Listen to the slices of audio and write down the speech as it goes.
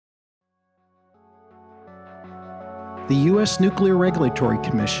The U.S. Nuclear Regulatory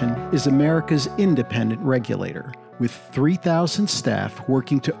Commission is America's independent regulator, with 3,000 staff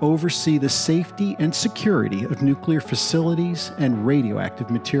working to oversee the safety and security of nuclear facilities and radioactive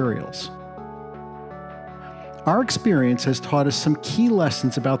materials. Our experience has taught us some key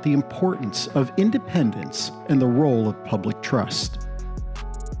lessons about the importance of independence and the role of public trust.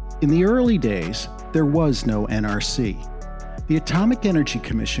 In the early days, there was no NRC. The Atomic Energy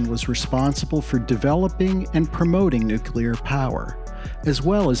Commission was responsible for developing and promoting nuclear power, as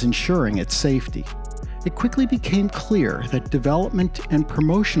well as ensuring its safety. It quickly became clear that development and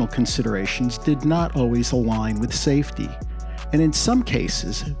promotional considerations did not always align with safety, and in some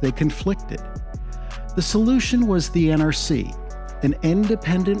cases, they conflicted. The solution was the NRC, an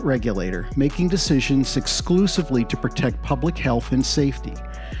independent regulator making decisions exclusively to protect public health and safety,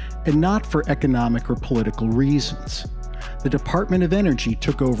 and not for economic or political reasons. The Department of Energy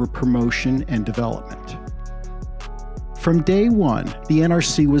took over promotion and development. From day one, the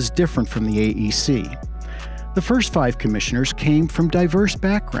NRC was different from the AEC. The first 5 commissioners came from diverse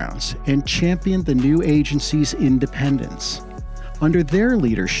backgrounds and championed the new agency's independence. Under their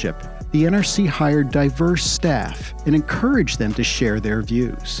leadership, the NRC hired diverse staff and encouraged them to share their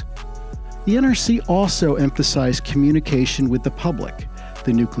views. The NRC also emphasized communication with the public,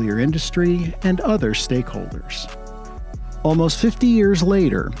 the nuclear industry, and other stakeholders. Almost 50 years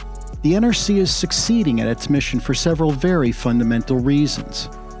later, the NRC is succeeding at its mission for several very fundamental reasons.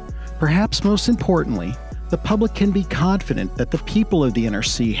 Perhaps most importantly, the public can be confident that the people of the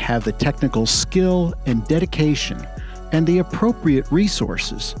NRC have the technical skill and dedication and the appropriate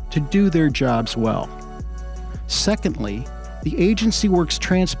resources to do their jobs well. Secondly, the agency works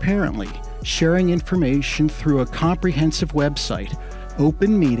transparently, sharing information through a comprehensive website,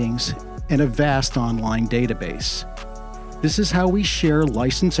 open meetings, and a vast online database. This is how we share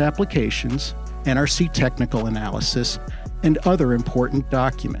license applications, NRC technical analysis, and other important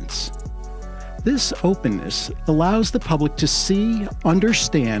documents. This openness allows the public to see,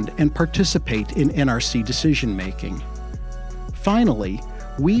 understand, and participate in NRC decision-making. Finally,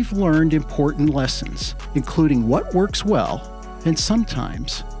 we've learned important lessons, including what works well and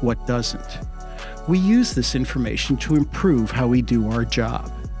sometimes what doesn't. We use this information to improve how we do our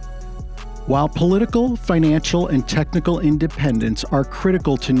job. While political, financial, and technical independence are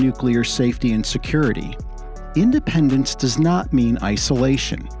critical to nuclear safety and security, independence does not mean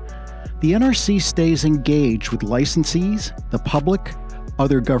isolation. The NRC stays engaged with licensees, the public,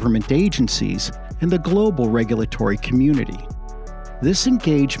 other government agencies, and the global regulatory community. This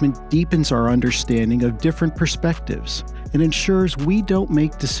engagement deepens our understanding of different perspectives and ensures we don't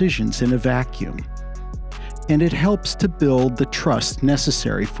make decisions in a vacuum. And it helps to build the trust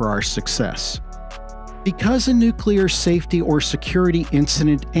necessary for our success. Because a nuclear safety or security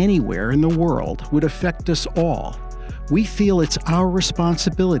incident anywhere in the world would affect us all, we feel it's our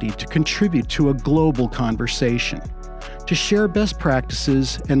responsibility to contribute to a global conversation, to share best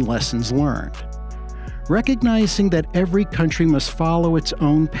practices and lessons learned. Recognizing that every country must follow its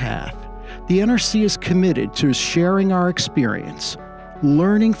own path, the NRC is committed to sharing our experience,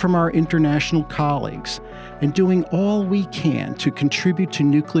 learning from our international colleagues, and doing all we can to contribute to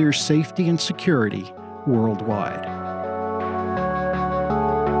nuclear safety and security worldwide.